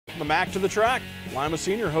The MAC to the track. Lima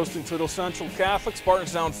Senior hosting Toledo Central Catholic.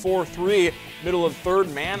 Spartans down 4-3. Middle of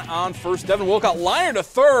third, man on first. Devin Wilcott liner to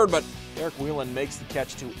third, but Eric Whelan makes the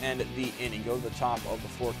catch to end the inning. Go to the top of the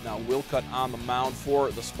fourth now. Wilcott on the mound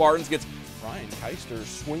for the Spartans. Gets Ryan Keister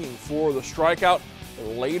swinging for the strikeout.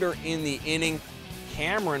 Later in the inning,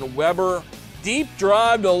 Cameron Weber, deep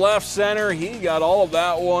drive to left center. He got all of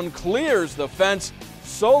that one. Clears the fence.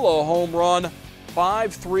 Solo home run.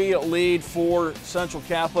 5-3 lead for Central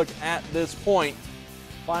Catholic at this point.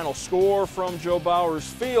 Final score from Joe Bowers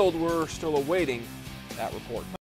Field. We're still awaiting that report.